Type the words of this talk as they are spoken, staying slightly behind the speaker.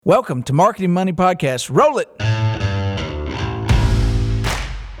Welcome to Marketing Money Podcast. Roll it.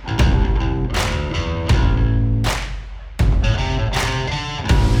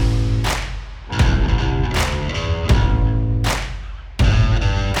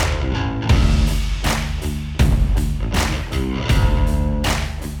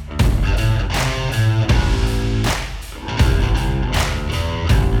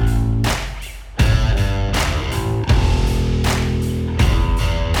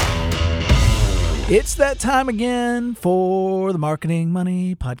 It's that time again for the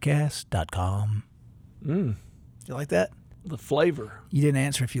marketingmoneypodcast.com. You like that? The flavor. You didn't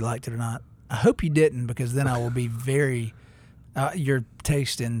answer if you liked it or not. I hope you didn't, because then I will be very, your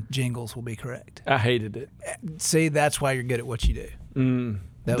taste in jingles will be correct. I hated it. See, that's why you're good at what you do.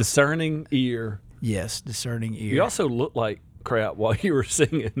 Discerning ear. Yes, discerning ear. You also looked like crap while you were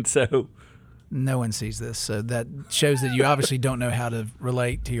singing, so... No one sees this, so that shows that you obviously don't know how to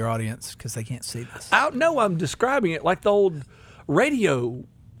relate to your audience because they can't see this. No, I'm describing it like the old radio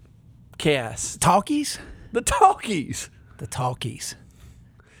cast. Talkies? The talkies. The talkies.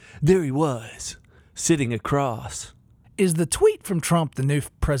 There he was, sitting across. Is the tweet from Trump the new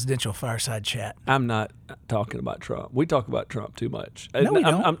presidential fireside chat? I'm not talking about Trump. We talk about Trump too much. No, we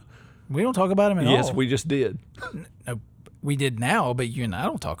don't. We don't talk about him at all. Yes, we just did. No, we did now, but you and I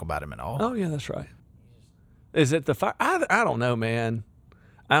don't talk about him at all. Oh, yeah, that's right. Is it the fire? I don't know, man.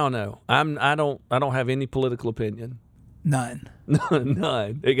 I don't know. I don't have any political opinion. None.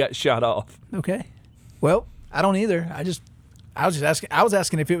 None. It got shot off. Okay. Well, I don't either. I was just asking. I was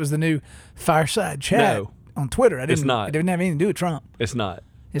asking if it was the new fireside chat on Twitter. It's not. It didn't have anything to do with Trump. It's not.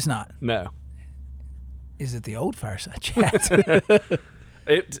 It's not. No. Is it the old fireside chat?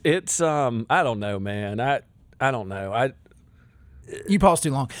 It's I don't know, man. I don't know. You paused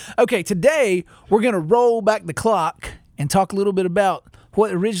too long. Okay, today we're going to roll back the clock and talk a little bit about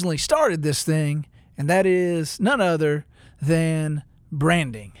what originally started this thing, and that is none other than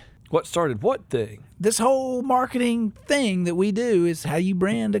branding. What started what thing? This whole marketing thing that we do is how you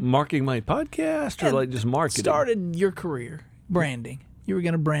brand a Marketing Money Podcast, or like just marketing? Started your career, branding. You were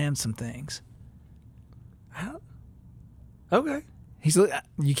going to brand some things. Okay.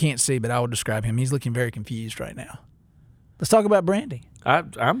 You can't see, but I will describe him. He's looking very confused right now. Let's talk about branding.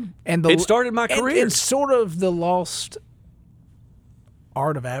 It started my career. It's sort of the lost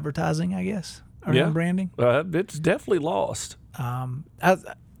art of advertising, I guess, around branding. It's definitely lost.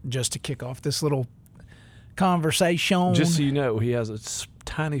 Just to kick off this little conversation. Just so you know, he has a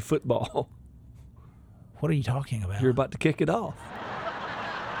tiny football. What are you talking about? You're about to kick it off.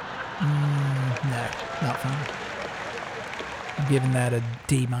 No, not funny. I'm giving that a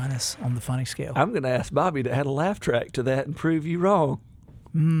D- on the funny scale. I'm going to ask Bobby to add a laugh track to that and prove you wrong.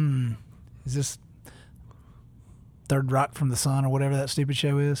 Is this Third Rock from the Sun or whatever that stupid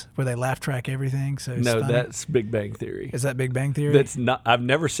show is, where they laugh track everything? So it's funny? That's Big Bang Theory. Is that Big Bang Theory? That's not. I've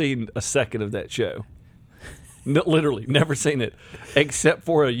never seen a second of that show. No, literally, never seen it, except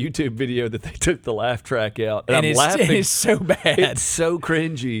for a YouTube video that they took the laugh track out, and I'm laughing. It's so bad. It's so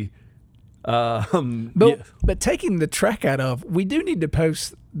cringy. But taking the track out of, we do need to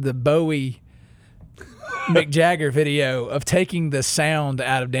post the Bowie Mick Jagger video of taking the sound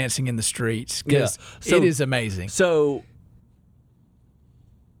out of Dancing in the Streets, because it is amazing. So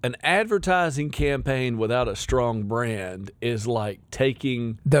an advertising campaign without a strong brand is like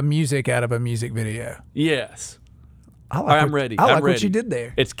taking the music out of a music video. Yes. I'm ready. I like I'm ready. what you did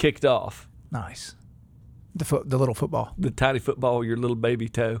there. It's kicked off. Nice. The little football. The tiny football, your little baby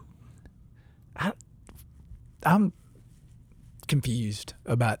toe. I'm confused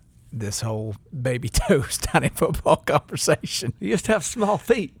about this whole baby toes tiny football conversation. You just have small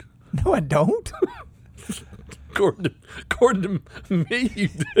feet. No, I don't. According to me, you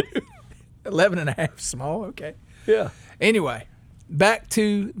do. 11 and a half small, okay. Yeah. Anyway, back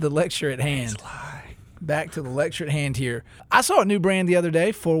to the lecture at hand. Back to the lecture at hand here. I saw a new brand the other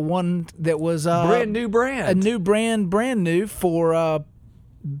day for one that was... brand new brand. A new brand new for...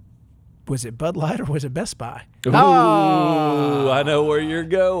 was it Bud Light or was it Best Buy? Ooh, I know where you're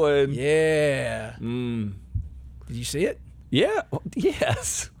going. Yeah. Did you see it? Yeah.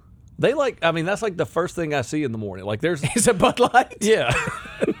 Yes. That's like the first thing I see in the morning. Like there's Is it Bud Light? Yeah.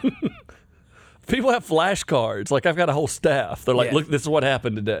 People have flashcards. Like I've got a whole staff. They're like, look, this is what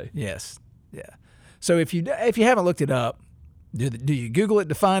happened today. Yes. Yeah. So if you haven't looked it up, do you Google it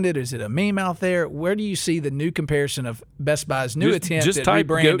to find it? Is it a meme out there? Where do you see the new comparison of Best Buy's new attempt at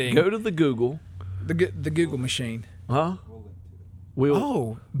rebranding? Go to the Google. The Google machine. Huh?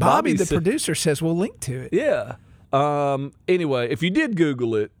 Bobby the producer says we'll link to it. Yeah. Anyway, if you did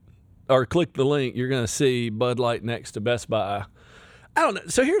Google it or click the link, you're going to see Bud Light next to Best Buy. I don't know.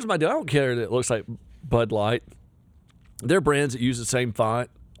 So here's my deal. I don't care that it looks like Bud Light. There are brands that use the same font.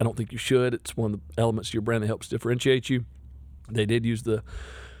 I don't think you should. It's one of the elements of your brand that helps differentiate you. They did use the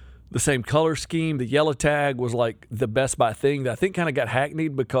same color scheme. The yellow tag was like the Best Buy thing that I think kind of got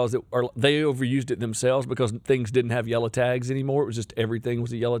hackneyed because they overused it themselves because things didn't have yellow tags anymore. It was just everything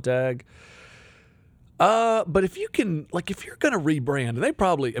was a yellow tag. But if you can, like, if you're going to rebrand, and they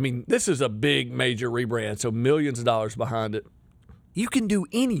probably, I mean, this is a big major rebrand, so millions of dollars behind it. You can do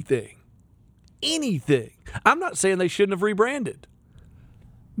anything. Anything. I'm not saying they shouldn't have rebranded.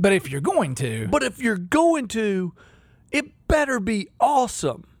 But if you're going to. But if you're going to, it better be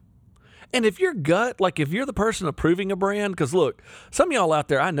awesome. And if your gut, like if you're the person approving a brand, because look, some of y'all out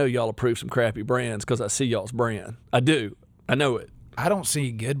there, I know y'all approve some crappy brands because I see y'all's brand. I do. I know it. I don't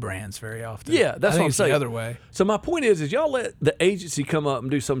see good brands very often. Yeah, that's what I'm saying. The other way. So my point is y'all let the agency come up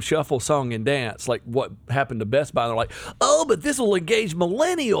and do some shuffle, song, and dance like what happened to Best Buy. And they're like, oh, but this will engage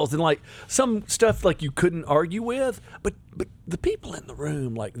millennials, and like some stuff like you couldn't argue with. But the people in the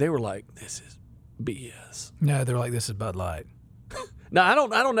room, like they were like, this is BS. No, they're like, this is Bud Light. Now I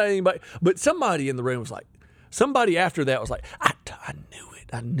don't know anybody, but somebody in the room was like, somebody after that was like, I knew it.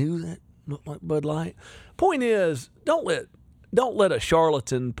 I knew that looked like Bud Light. Point is, don't let a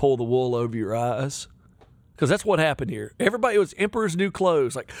charlatan pull the wool over your eyes, because that's what happened here. Everybody was Emperor's New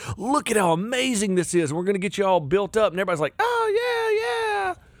Clothes. Like, look at how amazing this is. We're going to get you all built up. And everybody's like,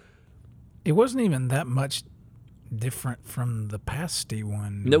 oh, yeah. It wasn't even that much different from the pasty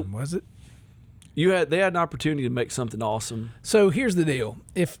one, Nope. was it? They had an opportunity to make something awesome. So here's the deal.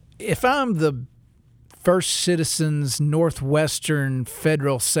 If I'm the First Citizens Northwestern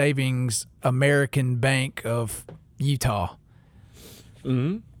Federal Savings American Bank of Utah,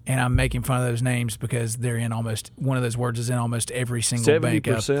 and I'm making fun of those names because they're in almost, one of those words is in almost every single bank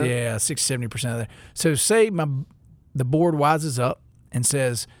out 70%? Yeah, 60-70% of that. So say the board wises up and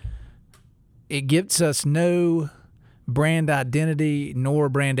says it gives us no brand identity nor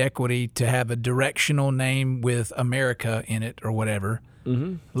brand equity to have a directional name with America in it or whatever.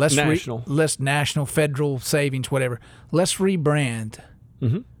 Mm-hmm. Less national, federal savings, whatever. Let's rebrand.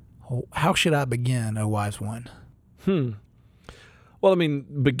 Mm-hmm. How should I begin, oh wise one? Well, I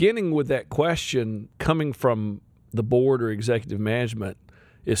mean, beginning with that question coming from the board or executive management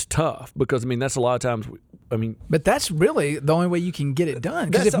is tough because, I mean, that's a lot of times, But that's really the only way you can get it done.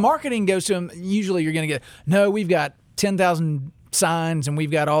 Because if marketing goes to them, usually you're going to get, no, we've got 10,000 signs and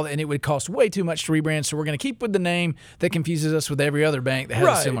we've got all that, and it would cost way too much to rebrand, so we're going to keep with the name that confuses us with every other bank that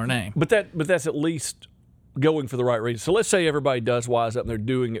has a similar name. But that's at least going for the right reasons. So let's say everybody does wise up and they're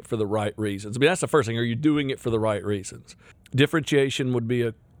doing it for the right reasons. I mean, that's the first thing. Are you doing it for the right reasons? Differentiation would be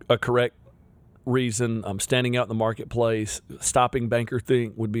a correct reason. Standing out in the marketplace, stopping banker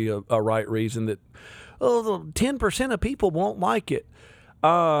think would be a right reason that, the 10% of people won't like it.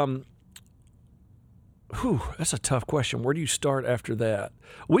 That's a tough question. Where do you start after that?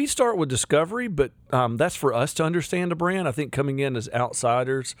 We start with discovery, but that's for us to understand a brand. I think coming in as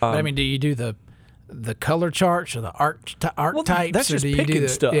outsiders. Do you do the color charts or the archetypes? That's just or do you picking do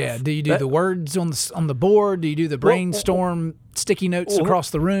stuff. Yeah. Do you do the words on the board? Do you do the brainstorm sticky notes across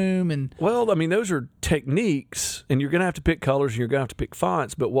the room? And those are techniques, and you're going to have to pick colors and you're going to have to pick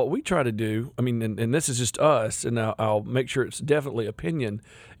fonts. But what we try to do, and this is just us, and I'll make sure it's definitely opinion,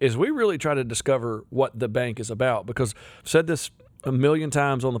 is we really try to discover what the bank is about. Because I've said this a million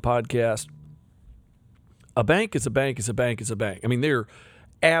times on the podcast. A bank is a bank is a bank is a bank. I mean, they're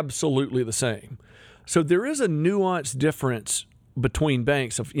absolutely the same. So there is a nuanced difference between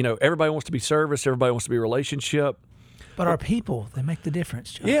banks of, everybody wants to be service, everybody wants to be relationship. But our people, they make the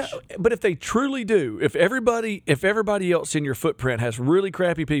difference, Josh. Yeah, but if they truly do, if everybody else in your footprint has really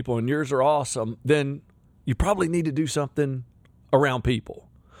crappy people and yours are awesome, then you probably need to do something around people.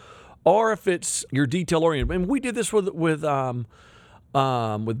 Or if it's your detail oriented, and we did this with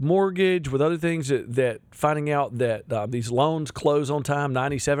mortgage, with other things that finding out that these loans close on time,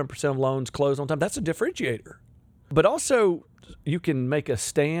 97% of loans close on time, that's a differentiator. But also, you can make a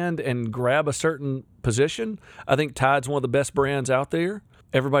stand and grab a certain position. I think Tide's one of the best brands out there.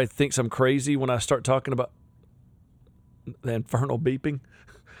 Everybody thinks I'm crazy when I start talking about the infernal beeping.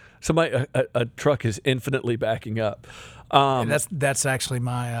 Somebody, a truck is infinitely backing up. That's actually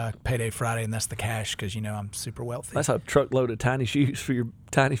my payday Friday, and that's the cash because I'm super wealthy. That's a truckload of tiny shoes for your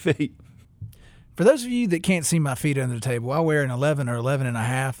tiny feet. For those of you that can't see my feet under the table, I wear an 11 or 11 and a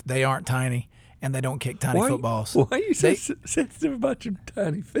half. They aren't tiny, and they don't kick tiny footballs. Why are you so sensitive about your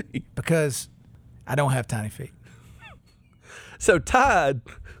tiny feet? Because I don't have tiny feet. So Tide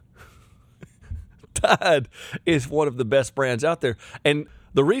is one of the best brands out there, and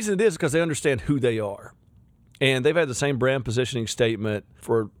the reason it is because they understand who they are. And they've had the same brand positioning statement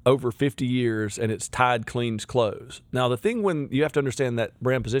for over 50 years, and it's Tide cleans clothes. Now, the thing when you have to understand that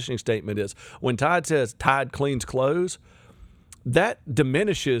brand positioning statement is when Tide says Tide cleans clothes, that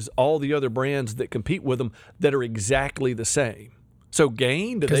diminishes all the other brands that compete with them that are exactly the same. So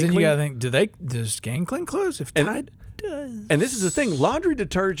Gain, do they Because then clean? you got to think, does Gain clean clothes? If Tide does. And this is the thing, laundry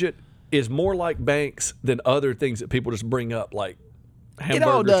detergent is more like Banks than other things that people just bring up, like hamburgers. It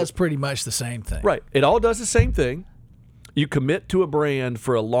all does pretty much the same thing. Right. It all does the same thing. You commit to a brand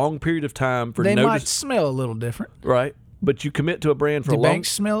for a long period of time for They no might smell a little different. right. But you commit to a brand for Do a long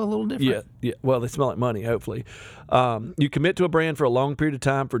banks smell a little different? yeah. Well, they smell like money, hopefully. You commit to a brand for a long period of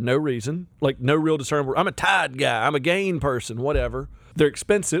time for no reason, like no real discernible. I'm a Tide guy. I'm a Gain person, whatever. They're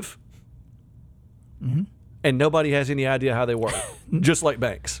expensive. And nobody has any idea how they work, just like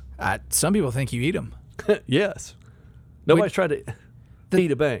Banks. Some people think you eat them. Yes. Nobody's tried to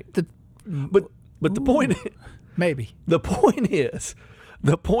eat a bank. But the point Maybe. the point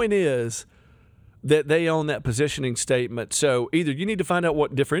is that they own that positioning statement. So either you need to find out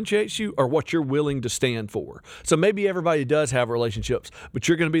what differentiates you or what you're willing to stand for. So maybe everybody does have relationships, but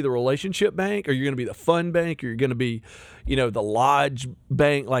you're going to be the relationship bank, or you're going to be the fun bank, or you're going to be, the lodge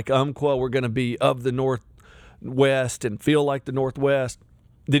bank like Umpqua. We're going to be of the Northwest and feel like the Northwest.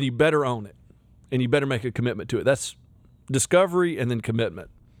 Then you better own it, and you better make a commitment to it. That's discovery and then commitment.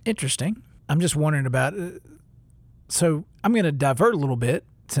 Interesting. I'm just wondering about so I'm going to divert a little bit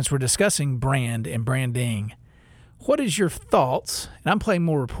since we're discussing brand and branding. What is your thoughts? And I'm playing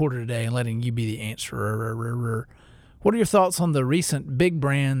more reporter today and letting you be the answerer. What are your thoughts on the recent big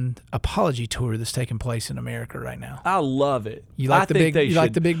brand apology tour that's taking place in America right now? I love it. You like the big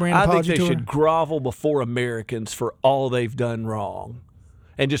brand apology I think they tour? should grovel before Americans for all they've done wrong.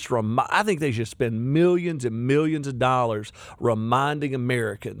 And just I think they should spend millions and millions of dollars reminding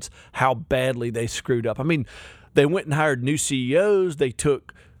Americans how badly they screwed up. I mean, they went and hired new CEOs. They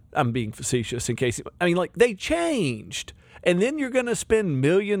took, I'm being facetious in case, they changed. And then you're going to spend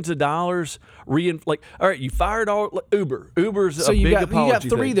millions of dollars all right, you fired all Uber. Uber's a big apology you got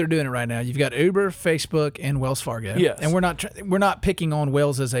three thing. that are doing it right now. You've got Uber, Facebook, and Wells Fargo. Yes. And we're not picking on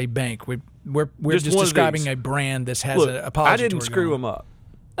Wells as a bank. We're just one of describing these. a brand that has Look, an apology I didn't tour screw going. them up.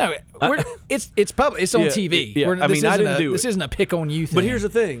 No, it's public. It's on Yeah, TV. yeah. I didn't do it. This isn't a pick on you thing. But here's the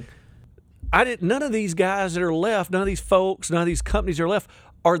thing. None of these guys that are left, none of these folks, none of these companies that are left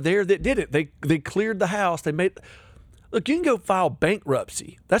are there that did it. They cleared the house. Look, you can go file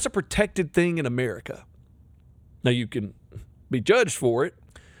bankruptcy. That's a protected thing in America. Now you can be judged for it,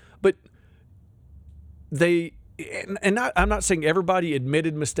 but I'm not saying everybody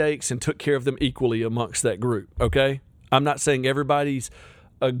admitted mistakes and took care of them equally amongst that group, okay? I'm not saying everybody's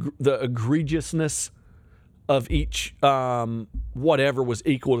the egregiousness of each whatever was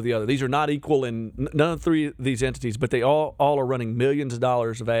equal to the other. These are not equal in none of three of these entities, but they all are running millions of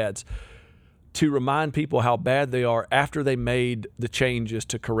dollars of ads to remind people how bad they are after they made the changes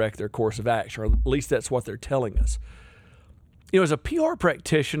to correct their course of action, or at least that's what they're telling us. As a PR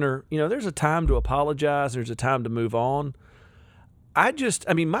practitioner, there's a time to apologize, there's a time to move on. My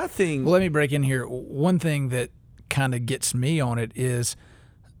thing... Well, let me break in here. One thing that kind of gets me on it is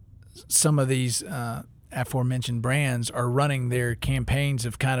some of these aforementioned brands are running their campaigns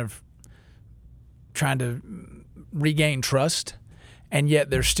of kind of trying to regain trust, and yet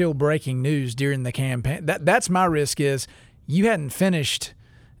they're still breaking news during the campaign. That's my risk is you hadn't finished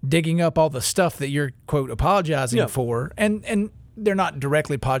digging up all the stuff that you're, quote, apologizing for, and they're not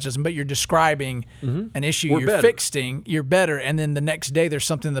directly apologizing, but you're describing an issue you're better, and then the next day there's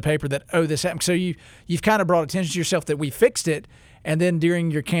something in the paper that, this happened. So you've kind of brought attention to yourself that we fixed it, and then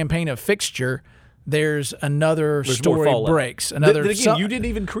during your campaign of fixture, there's another story breaks. Another again, you didn't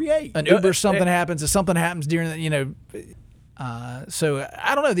even create. An Uber something happens, and something happens during the, so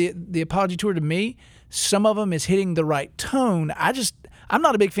I don't know, the apology tour to me, some of them is hitting the right tone. I'm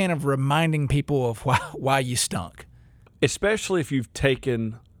not a big fan of reminding people of why you stunk. Especially if you've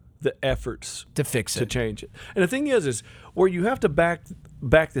taken the efforts to fix it, to change it. And the thing is where you have to back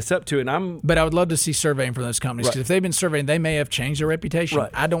this up to, But I would love to see surveying from those companies, because if they've been surveying, they may have changed their reputation.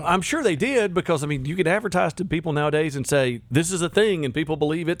 Right. I'm sure they did, because you can advertise to people nowadays and say this is a thing, and people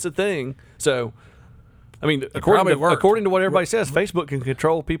believe it's a thing. So, according to what everybody says, Facebook can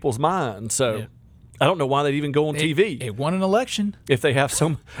control people's minds. So. Yeah. I don't know why they'd even go on TV. It won an election. If they have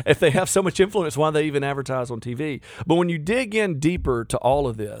so much influence, why they even advertise on TV? But when you dig in deeper to all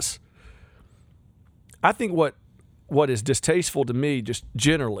of this, I think what is distasteful to me, just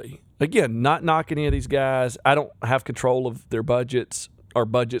generally, again, not knocking any of these guys. I don't have control of their budgets. Our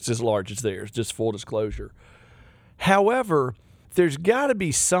budget's as large as theirs, just full disclosure. However, there's got to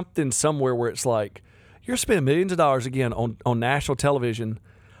be something somewhere where it's like, You're spending millions of dollars again on national television.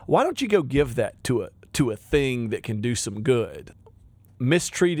 Why don't you go give that to a thing that can do some good?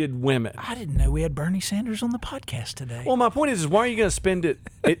 Mistreated women. I didn't know we had Bernie Sanders on the podcast today. Well, my point is why are you going to spend it?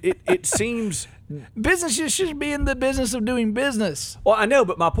 It seems businesses should be in the business of doing business. Well, I know,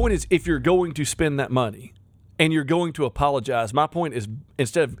 but my point is if you're going to spend that money and you're going to apologize, my point is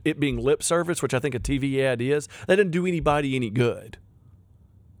instead of it being lip service, which I think a TV ad is, that doesn't do anybody any good.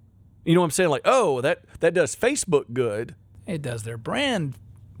 You know what I'm saying? Like, oh, that does Facebook good. It does their brand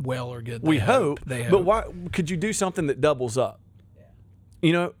well or good. We hope. They hope. But why could you do something that doubles up?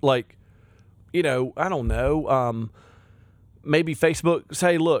 You know, like, I don't know. Maybe Facebook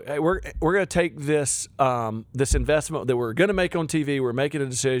say, look, hey, we're going to take this this investment that we're going to make on TV. We're making a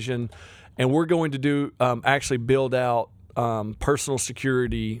decision, and we're going to do actually build out personal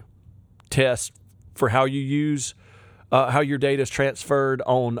security tests for how you use how your data is transferred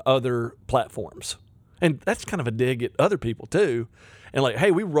on other platforms. And that's kind of a dig at other people too. And like,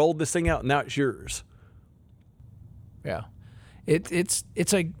 hey, we rolled this thing out, and now it's yours. Yeah. It's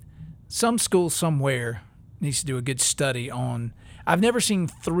some school somewhere needs to do a good study on. I've never seen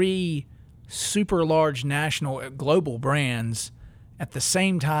 3 super large national global brands at the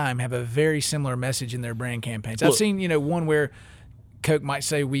same time have a very similar message in their brand campaigns. I've seen one where Coke might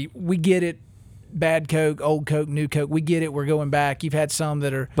say we get it, bad Coke, old Coke, new Coke, we get it, we're going back. You've had some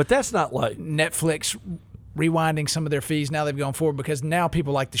that are, but that's not like Netflix rewinding some of their fees. Now they've gone forward because now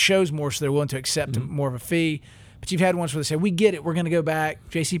people like the shows more, so they're willing to accept more of a fee. But you've had ones where they say, we get it, we're going to go back.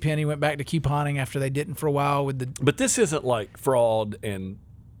 JCPenney went back to couponing after they didn't for a while with the. But this isn't like fraud and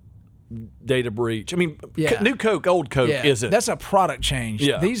data breach. I mean, Yeah. new Coke, old Coke isn't. That's a product change.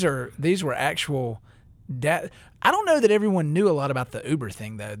 Yeah. These were actual. I don't know that everyone knew a lot about the Uber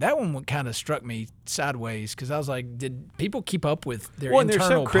thing though. That one kind of struck me sideways because I was like, did people keep up with their well, and they're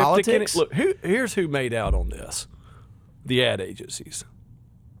internal so cryptic in politics? it. Look, here's who made out on this: the ad agencies.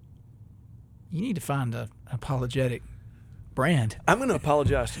 You need to find an apologetic brand. I'm going to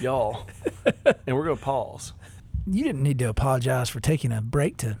apologize to y'all, and we're going to pause. You didn't need to apologize for taking a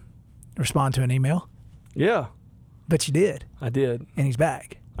break to respond to an email, Yeah, but you did, I did. and he's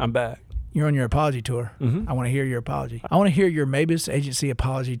back. I'm back. You're on your apology tour. Mm-hmm. I want to hear your apology. I want to hear your Mabus Agency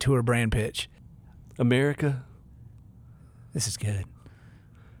apology tour brand pitch. America, This is good.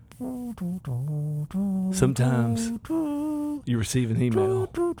 sometimes you receive an email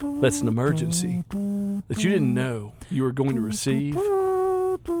that's an emergency that you didn't know you were going to receive.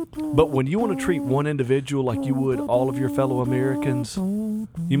 But when you want to treat one individual like you would all of your fellow Americans,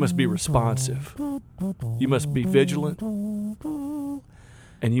 you must be responsive. You must be vigilant.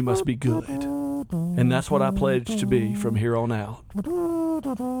 And you must be good. And that's what I pledge to be from here on out.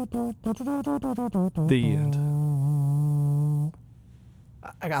 The end.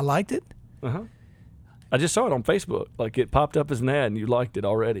 I liked it. Uh-huh. I just saw it on Facebook. Like it popped up as an ad and you liked it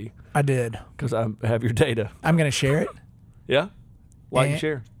already I did. because I have your data. I'm going to share it. Yeah? Like and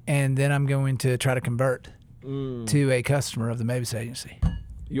share. And then I'm going to try to convert to a customer of the Mabus Agency.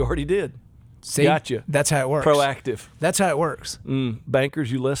 You already did. See? Gotcha. That's how it works. Proactive. That's how it works.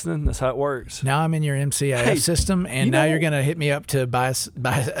 Bankers, you listening? That's how it works. Now I'm in your MCIF system, and now you're going to hit me up to buy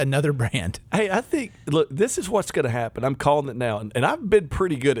another brand. Hey, I think, look, this is what's going to happen. I'm calling it now. And I've been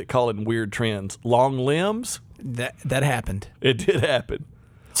pretty good at calling weird trends. Long limbs. That happened. It did happen.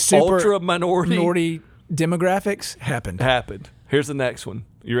 Super Ultra minority demographics happened. Here's the next one.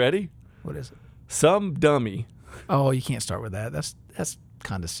 You ready? What is it? Some dummy. Oh, you can't start with that. That's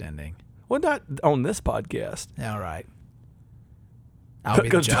condescending. Well, not on this podcast. All right. I'll be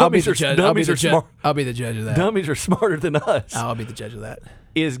the judge. I'll be the judge of that. Dummies are smarter than us. I'll be the judge of that.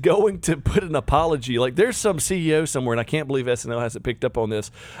 Is going to put an apology. Like there's some CEO somewhere, and I can't believe SNL hasn't picked up on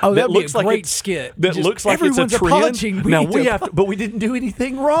this. Oh, that looks like a great skit. That looks like it's a trend. Now we have to, but we didn't do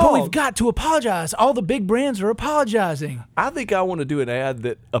anything wrong. But we've got to apologize. All the big brands are apologizing. I think I want to do an ad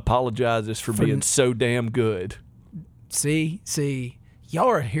that apologizes for being so damn good. See, y'all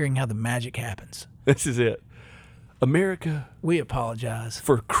are hearing how the magic happens. This is it. America, we apologize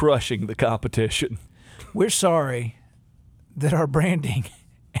for crushing the competition. We're sorry that our branding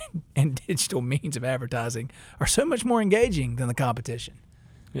and digital means of advertising are so much more engaging than the competition.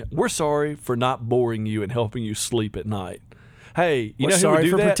 Yeah, we're sorry for not boring you and helping you sleep at night. Hey, you we're know who sorry would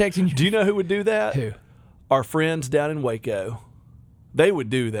do for that? Protecting you. Do you know who would do that? Who? Our friends down in Waco. They would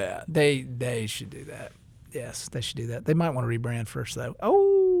do that. They should do that. Yes, they should do that. They might want to rebrand first, though.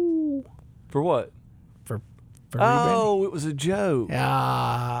 Oh, for what? For rebranding. It was a joke.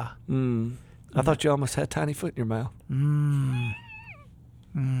 Ah. I thought you almost had tiny foot in your mouth.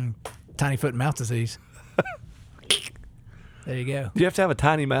 Tiny foot and mouth disease. There you go. Do you have to have a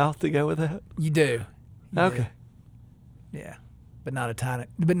tiny mouth to go with that? You do. Okay. Yeah, but not a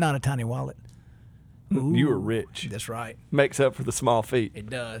tiny wallet. You were rich. That's right. Makes up for the small feet. It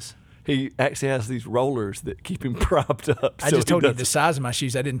does. He actually has these rollers that keep him propped up. I just told you the size of my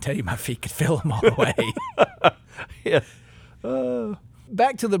shoes. I didn't tell you my feet could fill them all the way. Yeah.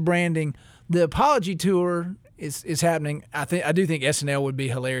 Back to the branding. The apology tour is happening. I do think SNL would be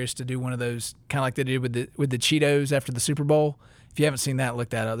hilarious to do one of those, kind of like they did with the Cheetos after the Super Bowl. If you haven't seen that, look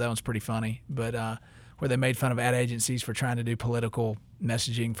that up. That one's pretty funny. But where they made fun of ad agencies for trying to do political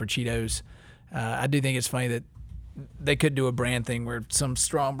messaging for Cheetos. I do think it's funny that they could do a brand thing where some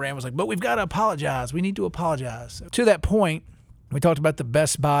strong brand was like, but we've got to apologize. We need to apologize. So, to that point, we talked about the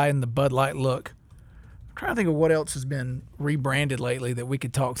Best Buy and the Bud Light look. I'm trying to think of what else has been rebranded lately that we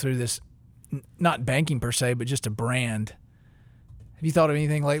could talk through this, not banking per se, but just a brand. Have you thought of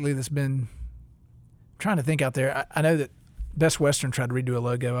anything lately that's been, I'm trying to think out there. I know that Best Western tried to redo a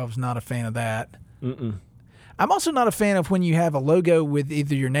logo. I was not a fan of that. I'm also not a fan of when you have a logo with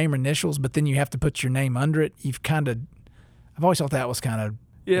either your name or initials, but then you have to put your name under it. I've always thought that was kind of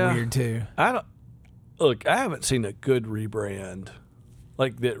weird too. I haven't seen a good rebrand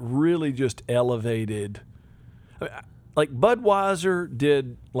like that really just elevated. I mean, like Budweiser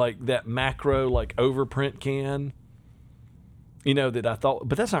did like that macro like overprint can, that I thought,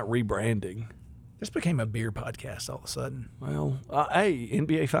 but that's not rebranding. This became a beer podcast all of a sudden. Well, hey,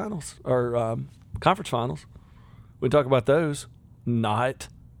 NBA finals or conference finals. We talk about those. Not.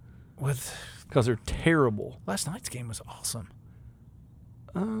 Because they're terrible. Last night's game was awesome.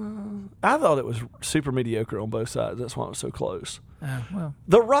 I thought it was super mediocre on both sides. That's why it was so close. Well.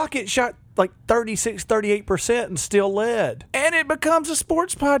 The Rockets shot like 36, 38% and still led. And it becomes a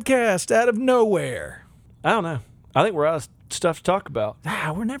sports podcast out of nowhere. I don't know. I think we're out of stuff to talk about.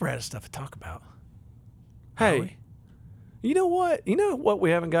 We're never out of stuff to talk about. Hey, you know what? You know what we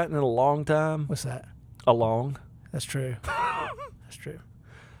haven't gotten in a long time? What's that? Along. That's true. That's true.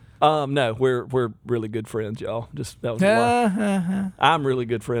 No, we're really good friends, y'all. Just that was a lie. I'm really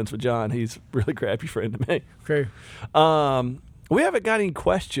good friends with John. He's a really crappy friend to me. True. We haven't got any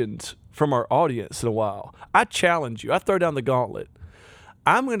questions from our audience in a while. I challenge you. I throw down the gauntlet.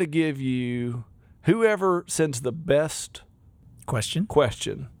 I'm going to give you whoever sends the best question.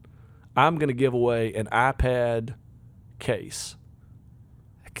 I'm going to give away an iPad case.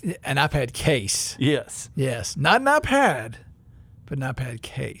 An iPad case. Yes. Yes. Not an iPad, but an iPad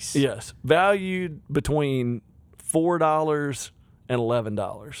case. Yes. Valued between $4 and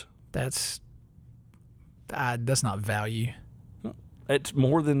 $11. That's not value. It's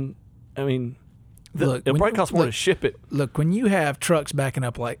more than, Look, it'll probably cost more to ship it. Look, when you have trucks backing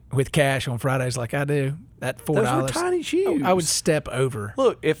up like with cash on Fridays like I do, that $4. Those were tiny shoes. I would step over.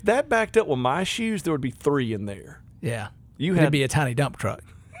 Look, if that backed up with my shoes, there would be 3 in there. Yeah. It'd be a tiny dump truck.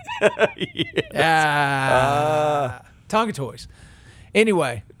 Yes. Tonka toys.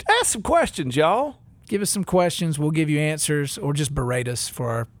 Anyway, ask some questions, y'all. Give us some questions. We'll give you answers, or just berate us for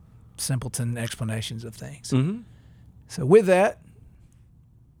our simpleton explanations of things. Mm-hmm. So with that,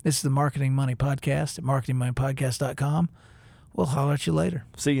 this is the Marketing Money Podcast at marketingmoneypodcast.com. We'll holler at you later.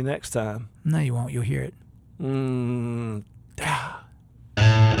 See you next time. No, you won't. You'll hear it.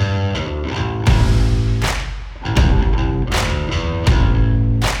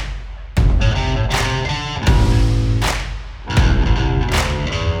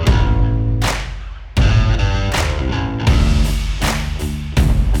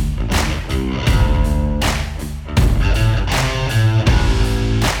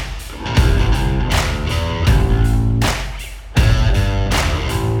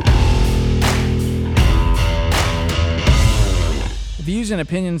 Views and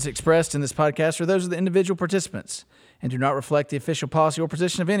opinions expressed in this podcast are those of the individual participants and do not reflect the official policy or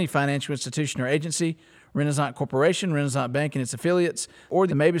position of any financial institution or agency, Renaissance Corporation, Renaissance Bank and its affiliates, or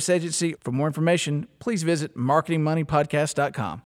the Mavis Agency. For more information, please visit marketingmoneypodcast.com.